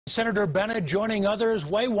Senator Bennett joining others.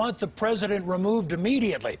 We want the president removed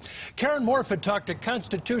immediately. Karen Morfitt talked to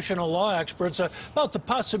constitutional law experts about the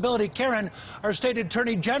possibility. Karen, our state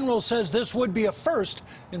attorney general says this would be a first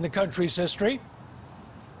in the country's history.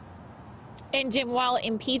 And Jim, while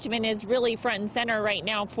impeachment is really front and center right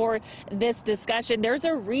now for this discussion, there's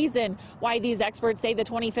a reason why these experts say the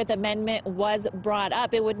 25th Amendment was brought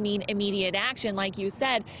up. It would mean immediate action, like you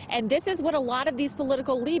said. And this is what a lot of these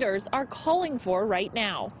political leaders are calling for right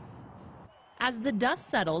now. As the dust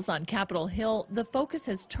settles on Capitol Hill, the focus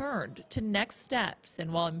has turned to next steps.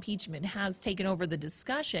 And while impeachment has taken over the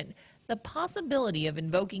discussion, the possibility of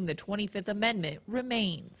invoking the 25th Amendment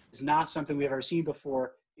remains. It's not something we've ever seen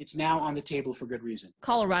before. It's now on the table for good reason.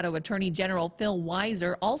 Colorado Attorney General Phil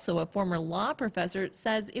Weiser, also a former law professor,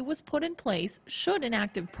 says it was put in place should an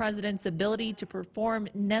active president's ability to perform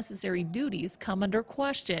necessary duties come under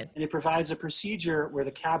question. And it provides a procedure where the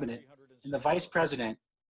cabinet and the vice president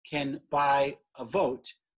can, by a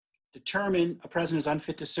vote, determine a president is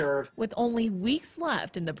unfit to serve. With only weeks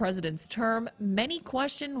left in the president's term, many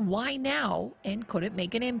question why now and could it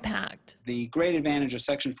make an impact? The great advantage of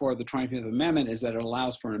Section 4 of the 25th Amendment is that it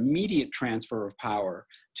allows for an immediate transfer of power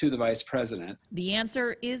to the vice president. The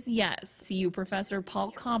answer is yes. CU professor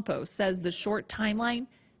Paul Campos says the short timeline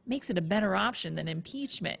makes it a better option than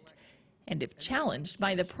impeachment. And if challenged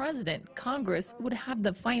by the president, Congress would have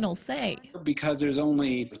the final say. Because there's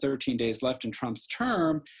only 13 days left in Trump's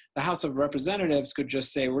term, the House of Representatives could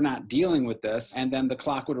just say, we're not dealing with this, and then the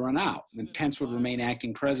clock would run out, and Pence would remain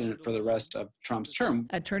acting president for the rest of Trump's term.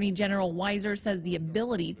 Attorney General Weiser says the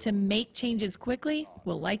ability to make changes quickly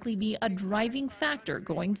will likely be a driving factor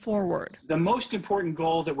going forward. The most important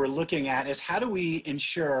goal that we're looking at is how do we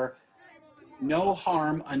ensure no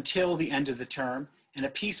harm until the end of the term and a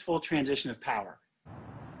peaceful transition of power.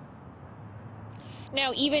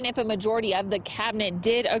 Now, even if a majority of the cabinet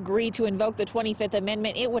did agree to invoke the 25th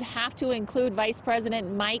Amendment, it would have to include Vice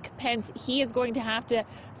President Mike Pence. He is going to have to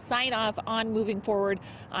sign off on moving forward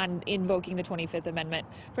on invoking the 25th Amendment.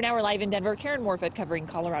 For now, we're live in Denver. Karen Morfitt covering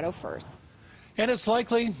Colorado First. And it's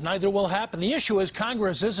likely neither will happen. The issue is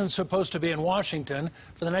Congress isn't supposed to be in Washington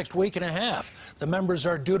for the next week and a half. The members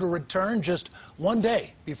are due to return just one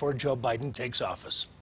day before Joe Biden takes office.